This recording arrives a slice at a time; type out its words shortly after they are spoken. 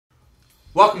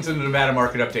Welcome to the Nevada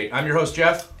Market Update. I'm your host,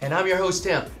 Jeff. And I'm your host,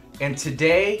 Tim. And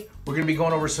today, we're going to be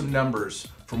going over some numbers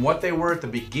from what they were at the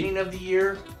beginning of the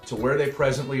year to where they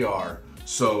presently are.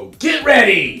 So, get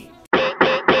ready!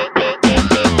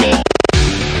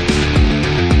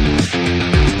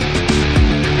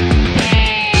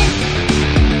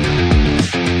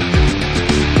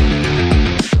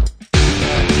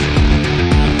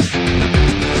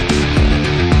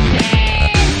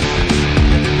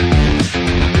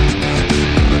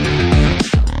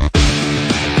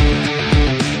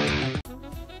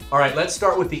 All right, let's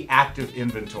start with the active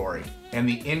inventory and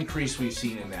the increase we've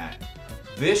seen in that.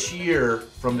 This year,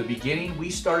 from the beginning, we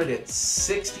started at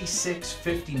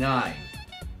 6659.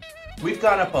 We've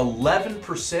gone up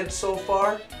 11% so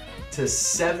far to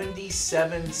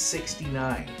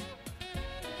 7769.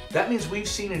 That means we've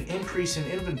seen an increase in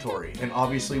inventory, and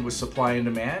obviously with supply and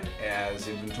demand, as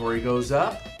inventory goes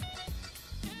up,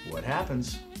 what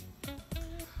happens?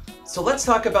 So let's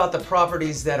talk about the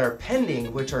properties that are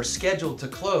pending, which are scheduled to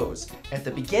close. At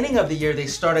the beginning of the year, they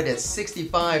started at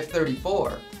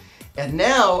 6534. And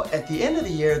now, at the end of the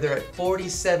year, they're at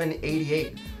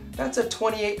 4788. That's a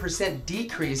 28%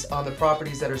 decrease on the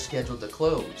properties that are scheduled to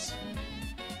close.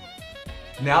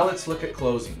 Now let's look at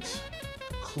closings.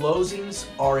 Closings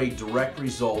are a direct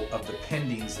result of the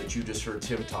pendings that you just heard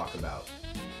Tim talk about.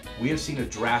 We have seen a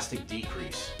drastic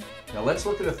decrease. Now let's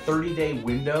look at a 30-day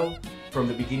window from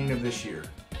the beginning of this year.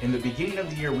 In the beginning of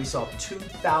the year, we saw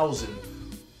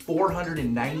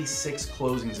 2,496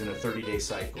 closings in a 30-day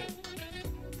cycle.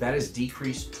 That has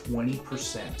decreased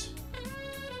 20%.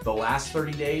 The last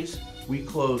 30 days, we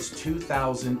closed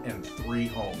 2,003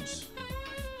 homes.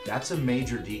 That's a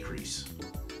major decrease.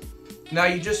 Now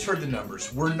you just heard the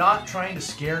numbers. We're not trying to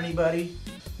scare anybody.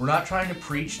 We're not trying to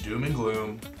preach doom and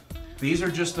gloom. These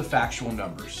are just the factual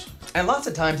numbers. And lots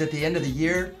of times at the end of the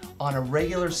year, on a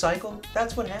regular cycle,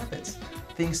 that's what happens.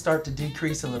 Things start to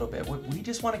decrease a little bit. We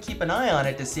just want to keep an eye on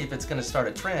it to see if it's going to start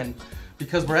a trend,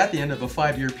 because we're at the end of a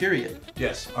 5-year period.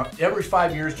 Yes, every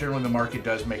 5 years generally the market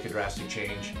does make a drastic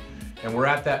change, and we're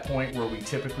at that point where we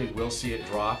typically will see it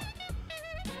drop.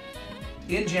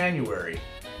 In January,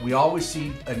 we always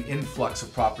see an influx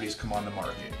of properties come on the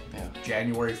market. Yeah.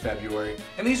 January, February,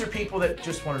 and these are people that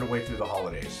just wanted to wait through the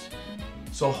holidays.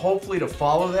 So hopefully to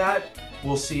follow that,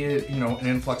 we'll see an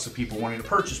influx of people wanting to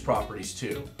purchase properties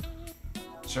too.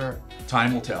 Sure.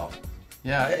 Time will tell.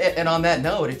 Yeah, and on that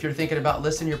note, if you're thinking about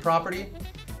listing your property,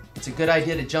 it's a good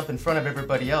idea to jump in front of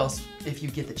everybody else if you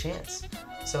get the chance.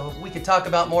 So we could talk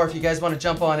about more if you guys want to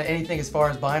jump on anything as far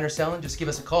as buying or selling, just give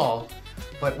us a call.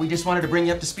 But we just wanted to bring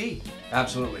you up to speed.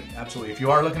 Absolutely, absolutely. If you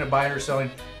are looking at buying or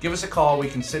selling, give us a call. We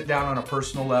can sit down on a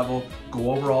personal level,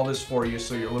 go over all this for you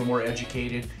so you're a little more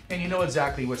educated and you know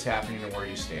exactly what's happening and where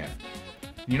you stand.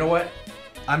 You know what?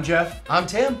 I'm Jeff. I'm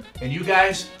Tim. And you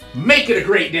guys, make it a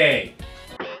great day.